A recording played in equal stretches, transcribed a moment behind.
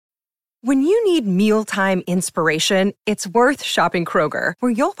When you need mealtime inspiration, it's worth shopping Kroger,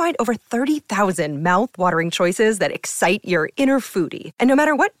 where you'll find over 30,000 mouth-watering choices that excite your inner foodie. And no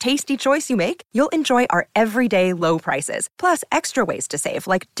matter what tasty choice you make, you'll enjoy our everyday low prices, plus extra ways to save,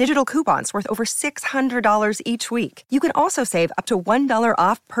 like digital coupons worth over $600 each week. You can also save up to $1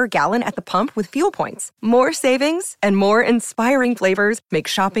 off per gallon at the pump with fuel points. More savings and more inspiring flavors make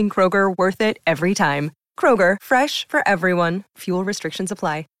shopping Kroger worth it every time. Kroger, fresh for everyone. Fuel restrictions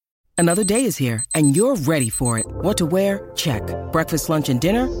apply. Another day is here, and you're ready for it. What to wear? Check. Breakfast, lunch, and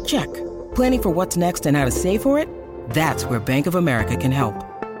dinner? Check. Planning for what's next and how to save for it? That's where Bank of America can help.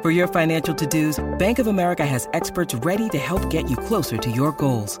 For your financial to-dos, Bank of America has experts ready to help get you closer to your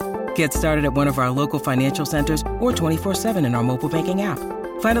goals. Get started at one of our local financial centers or 24/7 in our mobile banking app.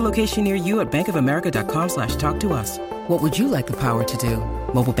 Find a location near you at bankofamerica.com/talktous. What would you like the power to do?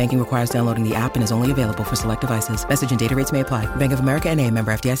 Mobile banking requires downloading the app and is only available for select devices. Message and data rates may apply. Bank of America N.A.,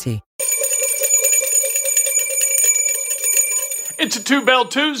 member FDIC. It's a Two-Bell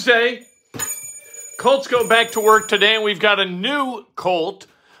Tuesday. Colts go back to work today, and we've got a new Colt,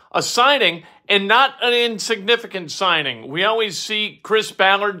 a signing, and not an insignificant signing. We always see Chris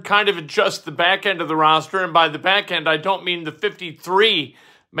Ballard kind of adjust the back end of the roster, and by the back end, I don't mean the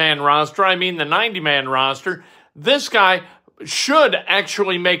 53-man roster. I mean the 90-man roster. This guy should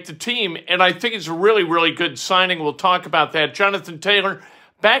actually make the team, and I think it's a really, really good signing. We'll talk about that. Jonathan Taylor,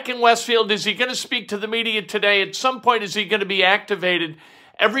 back in Westfield. Is he going to speak to the media today? At some point, is he going to be activated?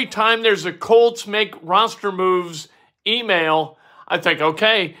 Every time there's a Colts make roster moves email, I think,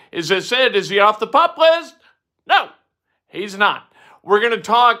 okay, is this it? Is he off the PUP list? No, he's not. We're going to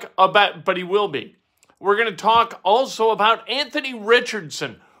talk about, but he will be. We're going to talk also about Anthony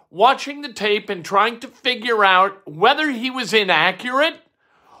Richardson, watching the tape and trying to figure out whether he was inaccurate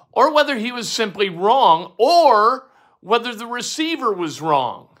or whether he was simply wrong or whether the receiver was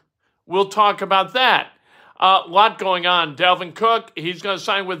wrong. We'll talk about that. A lot going on. Dalvin Cook, he's going to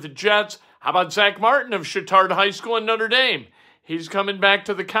sign with the Jets. How about Zach Martin of Chittard High School in Notre Dame? He's coming back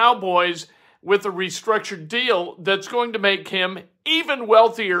to the Cowboys with a restructured deal that's going to make him even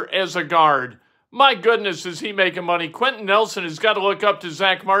wealthier as a guard. My goodness, is he making money? Quentin Nelson has got to look up to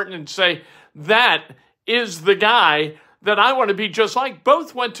Zach Martin and say, that is the guy that I want to be just like.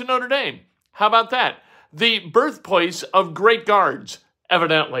 Both went to Notre Dame. How about that? The birthplace of great guards,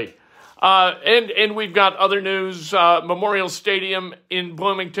 evidently. And we've got other news. Memorial Stadium in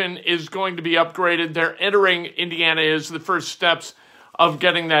Bloomington is going to be upgraded. They're entering Indiana as the first steps of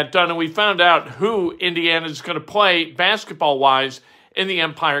getting that done. And we found out who Indiana is going to play basketball-wise in the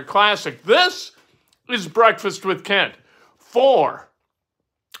Empire Classic. This is Breakfast with Kent for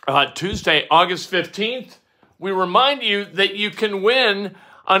Tuesday, August 15th. We remind you that you can win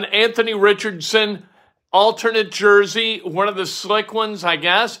an Anthony Richardson alternate jersey, one of the slick ones, I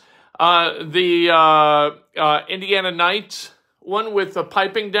guess. The Indiana Knights one with the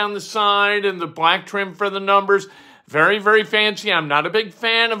piping down the side and the black trim for the numbers. Very, very fancy. I'm not a big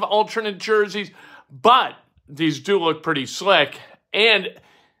fan of alternate jerseys, but these do look pretty slick. And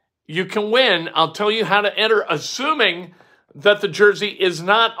you can win. I'll tell you how to enter, assuming that the jersey is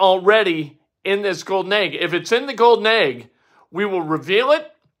not already in this golden egg. If it's in the golden egg, we will reveal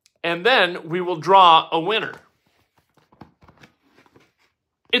it, and then we will draw a winner.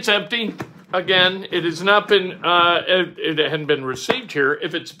 It's empty. Again, it has not been, it hadn't been received here.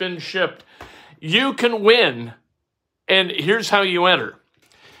 If it's been shipped, you can win. And here's how you enter.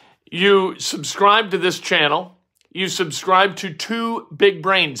 You subscribe to this channel. You subscribe to Two Big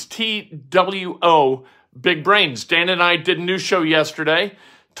Brains, TWO Big Brains. Dan and I did a new show yesterday,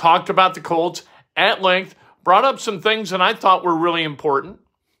 talked about the Colts at length, brought up some things that I thought were really important.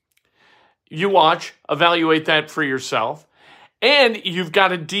 You watch, evaluate that for yourself. And you've got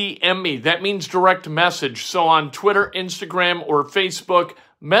to DM me. That means direct message. So on Twitter, Instagram, or Facebook,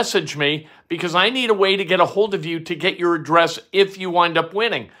 message me because I need a way to get a hold of you to get your address if you wind up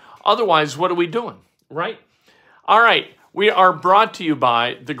winning. Otherwise, what are we doing, right? All right, we are brought to you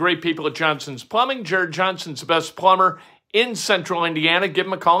by the great people at Johnson's Plumbing. Jared Johnson's the best plumber in central Indiana. Give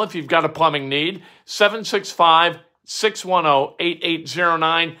him a call if you've got a plumbing need.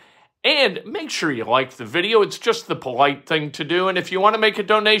 765-610-8809. And make sure you like the video. It's just the polite thing to do. And if you want to make a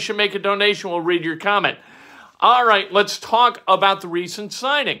donation, make a donation. We'll read your comment. All right, let's talk about the recent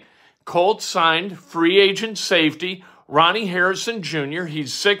signing. Colts signed free agent safety Ronnie Harrison Jr.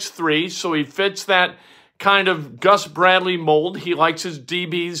 He's 6'3", so he fits that kind of Gus Bradley mold. He likes his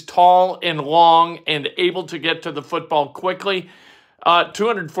DBs tall and long and able to get to the football quickly.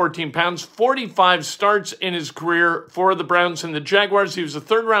 214 pounds, 45 starts in his career for the Browns and the Jaguars. He was a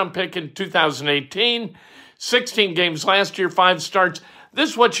third-round pick in 2018, 16 games last year, 5 starts.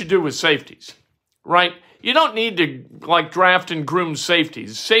 This is what you do with safeties, right? You don't need to draft and groom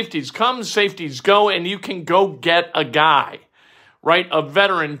safeties. Safeties come, safeties go, and you can go get a guy, right? A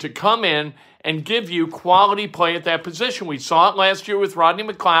veteran to come in and give you quality play at that position. We saw it last year with Rodney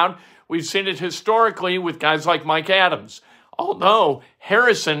McLeod. We've seen it historically with guys like Mike Adams. Although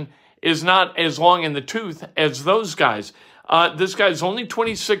Harrison is not as long in the tooth as those guys. This guy's only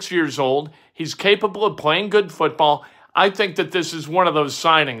 26 years old. He's capable of playing good football. I think that this is one of those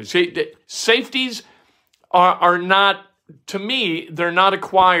signings. Safeties are not, to me, they're not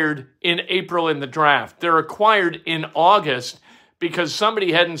acquired in April in the draft. They're acquired in August because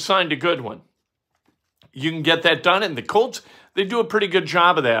somebody hadn't signed a good one. You can get that done, and the Colts, they do a pretty good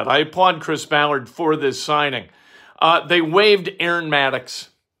job of that. I applaud Chris Ballard for this signing. They waived Aaron Maddox.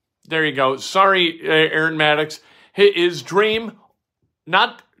 There you go. Sorry, Aaron Maddox. His dream,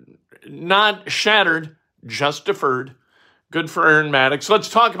 not shattered, just deferred. Good for Aaron Maddox. Let's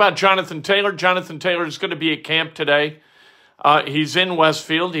talk about Jonathan Taylor. Jonathan Taylor is going to be at camp today. He's in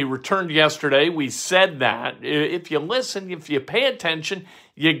Westfield. He returned yesterday. We said that. If you listen, if you pay attention,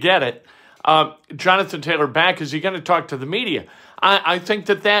 you get it. Jonathan Taylor back. Is he going to talk to the media? I think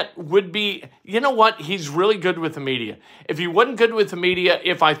that would be, you know what? He's really good with the media. If he wasn't good with the media,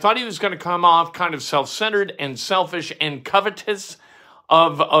 if I thought he was going to come off kind of self-centered and selfish and covetous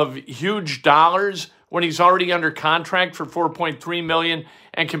of huge dollars when he's already under contract for $4.3 million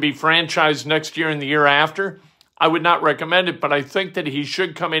and can be franchised next year and the year after, I would not recommend it. But I think that he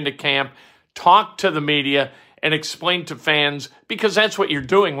should come into camp, talk to the media, and explain to fans, because that's what you're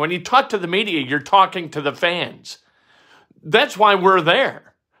doing. When you talk to the media, you're talking to the fans. That's why we're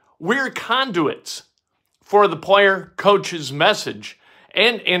there. We're conduits for the player coach's message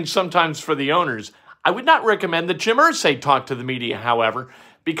and sometimes for the owners. I would not recommend that Jim Irsay talk to the media, however,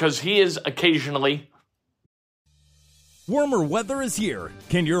 because he is occasionally. Warmer weather is here.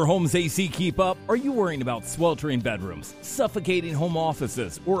 Can your home's AC keep up? Are you worrying about sweltering bedrooms, suffocating home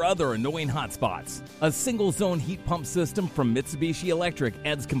offices, or other annoying hotspots? A single-zone heat pump system from Mitsubishi Electric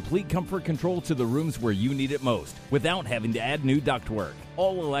adds complete comfort control to the rooms where you need it most, without having to add new ductwork.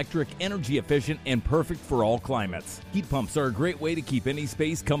 All electric, energy efficient, and perfect for all climates. Heat pumps are a great way to keep any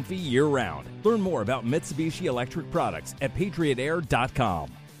space comfy year-round. Learn more about Mitsubishi Electric products at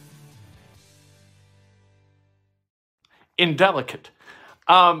patriotair.com. Indelicate.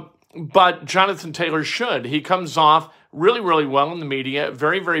 But Jonathan Taylor should. He comes off really, really well in the media,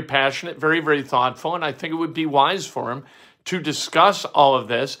 very, very passionate, very, very thoughtful, and I think it would be wise for him to discuss all of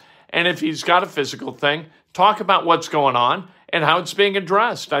this, and if he's got a physical thing, talk about what's going on and how it's being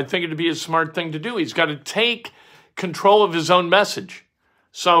addressed. I think it would be a smart thing to do. He's got to take control of his own message,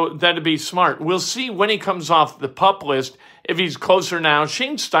 so that'd be smart. We'll see when he comes off the PUP list if he's closer now.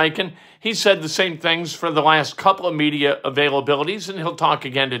 Shane Steichen, he said the same things for the last couple of media availabilities, and he'll talk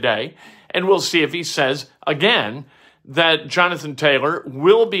again today. And we'll see if he says again that Jonathan Taylor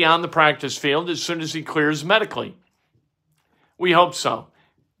will be on the practice field as soon as he clears medically. We hope so.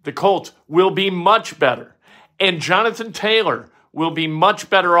 The Colts will be much better, and Jonathan Taylor will be much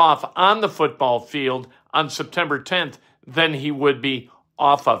better off on the football field on September 10th than he would be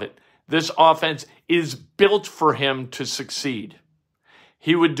off of it. This offense is built for him to succeed.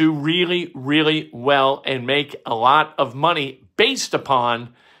 He would do really, really well and make a lot of money based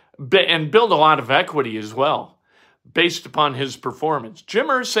upon, and build a lot of equity as well, based upon his performance. Jim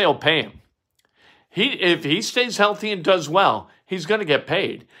Irsay will pay him. If he stays healthy and does well, he's going to get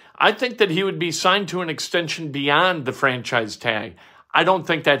paid. I think that he would be signed to an extension beyond the franchise tag. I don't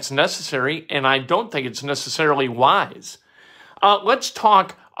think that's necessary, and I don't think it's necessarily wise. Let's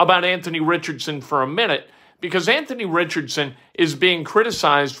talk about Anthony Richardson for a minute, because Anthony Richardson is being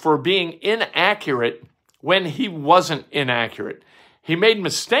criticized for being inaccurate when he wasn't inaccurate. He made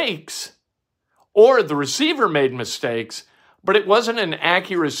mistakes, or the receiver made mistakes, but it wasn't an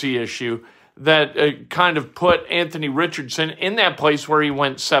accuracy issue that kind of put Anthony Richardson in that place where he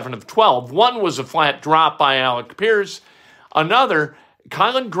went 7 of 12. One was a flat drop by Alec Pierce. Another,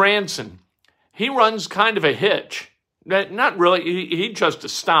 Kylen Granson, he runs kind of a hitch. Not really, he just a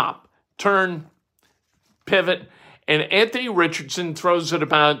stop, turn, pivot, and Anthony Richardson throws it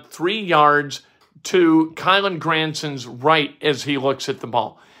about 3 yards to Kylen Granson's right as he looks at the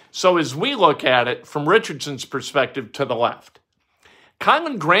ball. So as we look at it from Richardson's perspective to the left,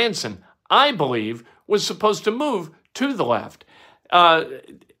 Kylen Granson, I believe, was supposed to move to the left.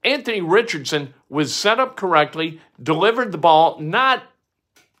 Anthony Richardson was set up correctly, delivered the ball, not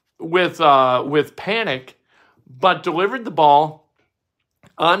with panic, but delivered the ball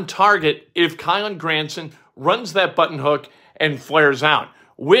on target if Kylen Granson runs that button hook and flares out,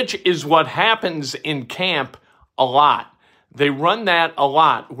 which is what happens in camp a lot. They run that a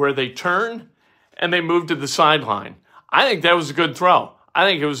lot where they turn and they move to the sideline. I think that was a good throw. I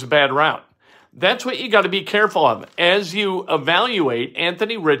think it was a bad route. That's what you got to be careful of. As you evaluate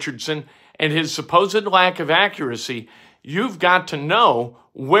Anthony Richardson and his supposed lack of accuracy, you've got to know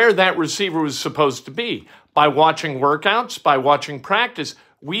where that receiver was supposed to be. By watching workouts, by watching practice,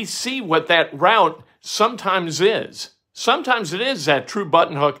 we see what that route sometimes is. Sometimes it is that true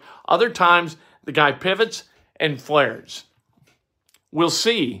button hook. Other times, the guy pivots and flares. We'll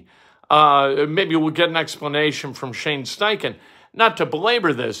see. Maybe we'll get an explanation from Shane Steichen. Not to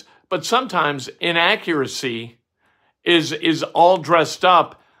belabor this, but sometimes inaccuracy is all dressed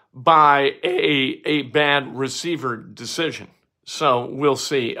up by a bad receiver decision. So we'll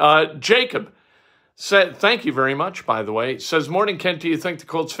see. Jacob said, thank you very much, by the way, says, morning, Kent, do you think the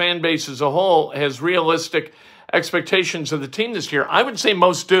Colts fan base as a whole has realistic expectations of the team this year? I would say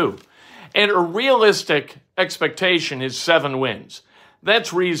most do. And a realistic expectation is 7 wins.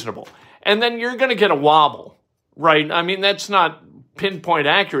 That's reasonable. And then you're going to get a wobble, right? I mean, that's not pinpoint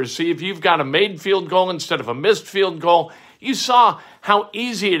accuracy. If you've got a made field goal instead of a missed field goal, you saw how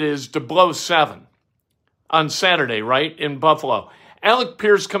easy it is to blow 7 on Saturday, right, in Buffalo. Alec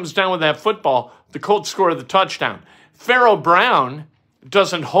Pierce comes down with that football. The Colts score the touchdown. Pharaoh Brown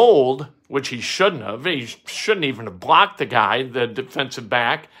doesn't hold, which he shouldn't have. He shouldn't even have blocked the guy, the defensive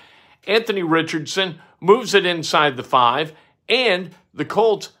back. Anthony Richardson moves it inside the 5, and the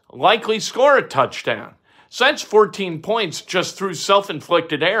Colts likely score a touchdown. So that's 14 points just through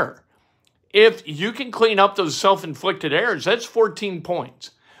self-inflicted error. If you can clean up those self-inflicted errors, that's 14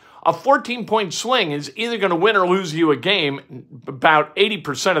 points. A 14-point swing is either going to win or lose you a game about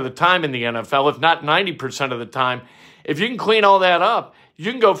 80% of the time in the NFL, if not 90% of the time. If you can clean all that up,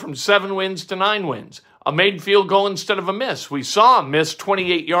 you can go from 7 wins to 9 wins. A made field goal instead of a miss. We saw a missed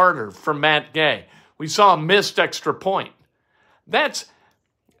 28-yarder from Matt Gay. We saw a missed extra point. That's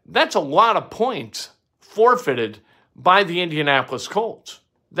a lot of points forfeited by the Indianapolis Colts.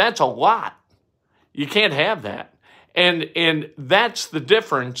 That's a lot. You can't have that. And that's the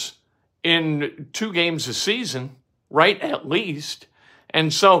difference in 2 games a season, right, at least.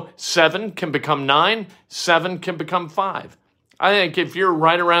 And so 7 can become 9, 7 can become 5. I think if you're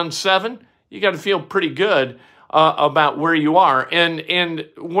right around 7, you got to feel pretty good about where you are. And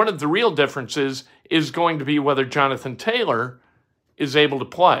one of the real differences is going to be whether Jonathan Taylor is able to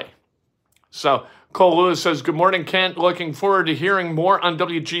play. So Cole Lewis says, good morning, Kent. Looking forward to hearing more on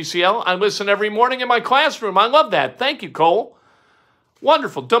WGCL. I listen every morning in my classroom. I love that. Thank you, Cole.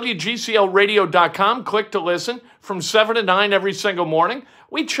 Wonderful. WGCLradio.com. Click to listen from 7 to 9 every single morning.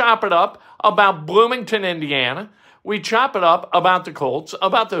 We chop it up about Bloomington, Indiana. We chop it up about the Colts,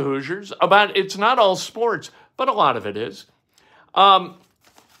 about the Hoosiers, about it's not all sports, but a lot of it is. A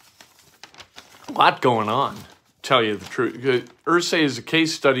lot going on, tell you the truth. Irsay is a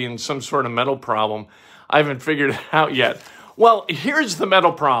case study in some sort of mental problem. I haven't figured it out yet. Well, here's the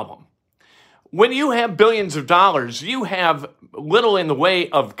mental problem. When you have billions of dollars, you have little in the way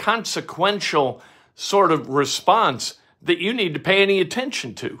of consequential sort of response that you need to pay any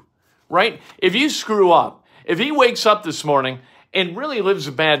attention to, right? If you screw up, if he wakes up this morning and really lives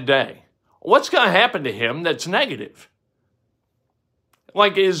a bad day, what's going to happen to him that's negative?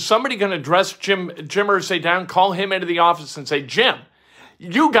 Like, is somebody going to dress Jim Irsay down, call him into the office and say, Jim,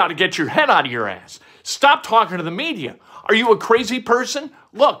 you got to get your head out of your ass. Stop talking to the media. Are you a crazy person?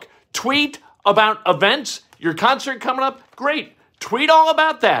 Look, tweet about events, your concert coming up, great. Tweet all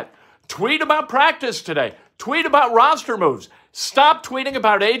about that. Tweet about practice today. Tweet about roster moves. Stop tweeting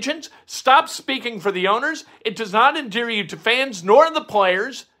about agents. Stop speaking for the owners. It does not endear you to fans nor the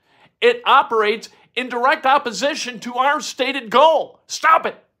players. It operates in direct opposition to our stated goal. Stop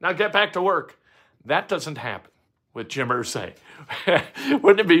it. Now get back to work. That doesn't happen with Jim Irsay.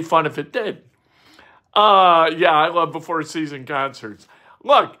 Wouldn't it be fun if it did? Yeah, I love before season concerts.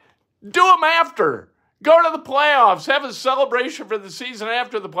 Look, do them after. Go to the playoffs. Have a celebration for the season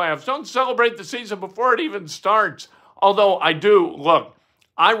after the playoffs. Don't celebrate the season before it even starts. Although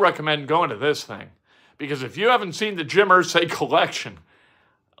I recommend going to this thing. Because if you haven't seen the Jim Irsay collection,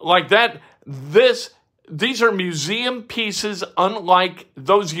 like that, these are museum pieces unlike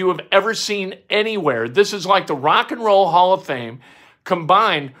those you have ever seen anywhere. This is like the Rock and Roll Hall of Fame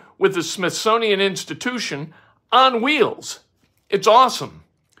combined with the Smithsonian Institution on wheels. It's awesome.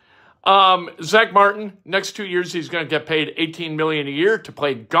 Zach Martin, next 2 years, he's going to get paid $18 million a year to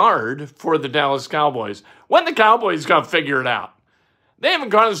play guard for the Dallas Cowboys. When the Cowboys going to figure it out? They haven't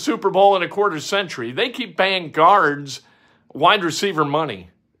gone to the Super Bowl in a quarter century. They keep paying guards wide receiver money.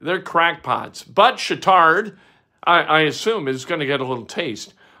 They're crackpots. But Chittard, I assume, is going to get a little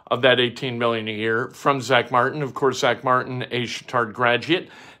taste of that $18 million a year from Zach Martin. Of course, Zach Martin, a Chittard graduate.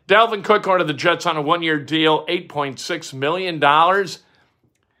 Dalvin Cook going to the Jets on a one-year deal, $8.6 million.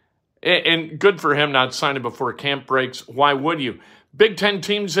 And good for him not signing before camp breaks. Why would you? Big Ten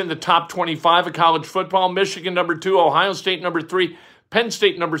teams in the top 25 of college football. Michigan, number 2. Ohio State, number 3. Penn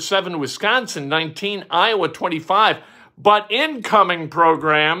State, number 7. Wisconsin, 19. Iowa, 25. But incoming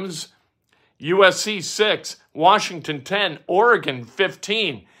programs, USC, 6. Washington, 10. Oregon,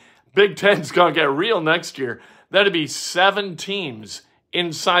 15. Big Ten's going to get real next year. That'd be 7 teams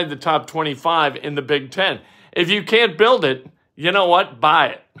inside the top 25 in the Big Ten. If you can't build it, you know what? Buy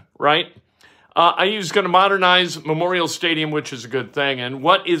it, right? IU's going to modernize Memorial Stadium, which is a good thing. And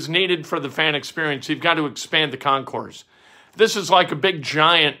what is needed for the fan experience? You've got to expand the concourse. This is like a big,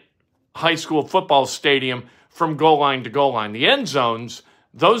 giant high school football stadium from goal line to goal line. The end zones,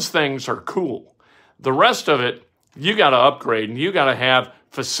 those things are cool. The rest of it, you got to upgrade, and you got to have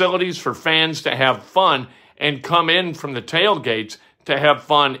facilities for fans to have fun and come in from the tailgates to have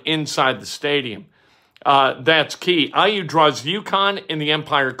fun inside the stadium. That's key. IU draws UConn in the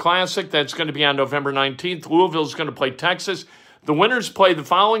Empire Classic. That's going to be on November 19th. Louisville's going to play Texas. The winners play the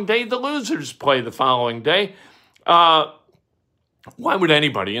following day. The losers play the following day. Why would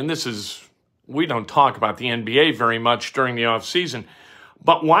anybody, and we don't talk about the NBA very much during the offseason,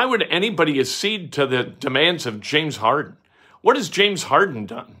 but why would anybody accede to the demands of James Harden? What has James Harden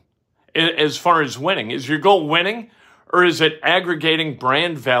done as far as winning? Is your goal winning, or is it aggregating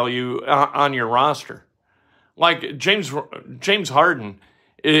brand value on your roster? Like James Harden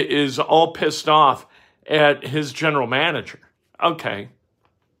is all pissed off at his general manager. Okay,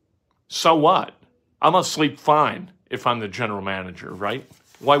 so what? I'm going to sleep fine if I'm the general manager, right?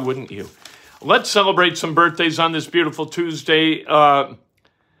 Why wouldn't you? Let's celebrate some birthdays on this beautiful Tuesday.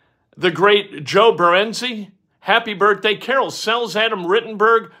 The great Joe Berenzi, happy birthday. Carol Sells, Adam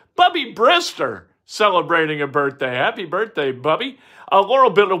Rittenberg, Bubby Brister, celebrating a birthday. Happy birthday, Bubby. Laurel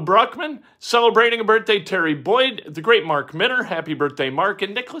Biddle Bruckman, celebrating a birthday. Terry Boyd, the great Mark Minner, happy birthday, Mark.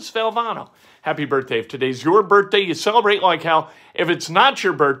 And Nicholas Valvano, happy birthday. If today's your birthday, you celebrate like hell. If it's not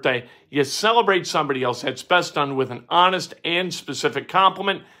your birthday, you celebrate somebody else. That's best done with an honest and specific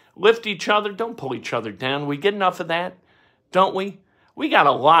compliment. Lift each other. Don't pull each other down. We get enough of that, don't we? We got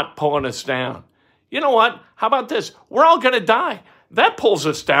a lot pulling us down. You know what? How about this? We're all going to die. That pulls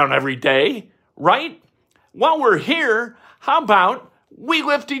us down every day, right? While we're here, how about we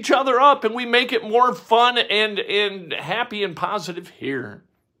lift each other up and we make it more fun and happy and positive here?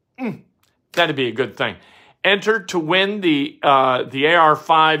 That'd be a good thing. Enter to win the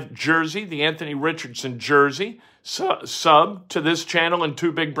AR5 jersey, the Anthony Richardson jersey. Sub to this channel and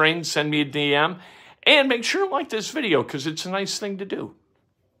Two Big Brains, send me a DM. And make sure to like this video because it's a nice thing to do.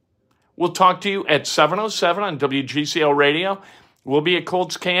 We'll talk to you at 7:07 on WGCL Radio. We'll be at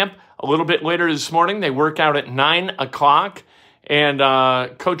Colts camp a little bit later this morning. They work out at 9 o'clock. And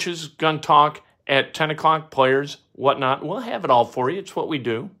coaches gun talk at 10 o'clock, players, whatnot. We'll have it all for you. It's what we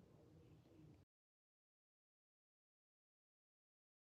do.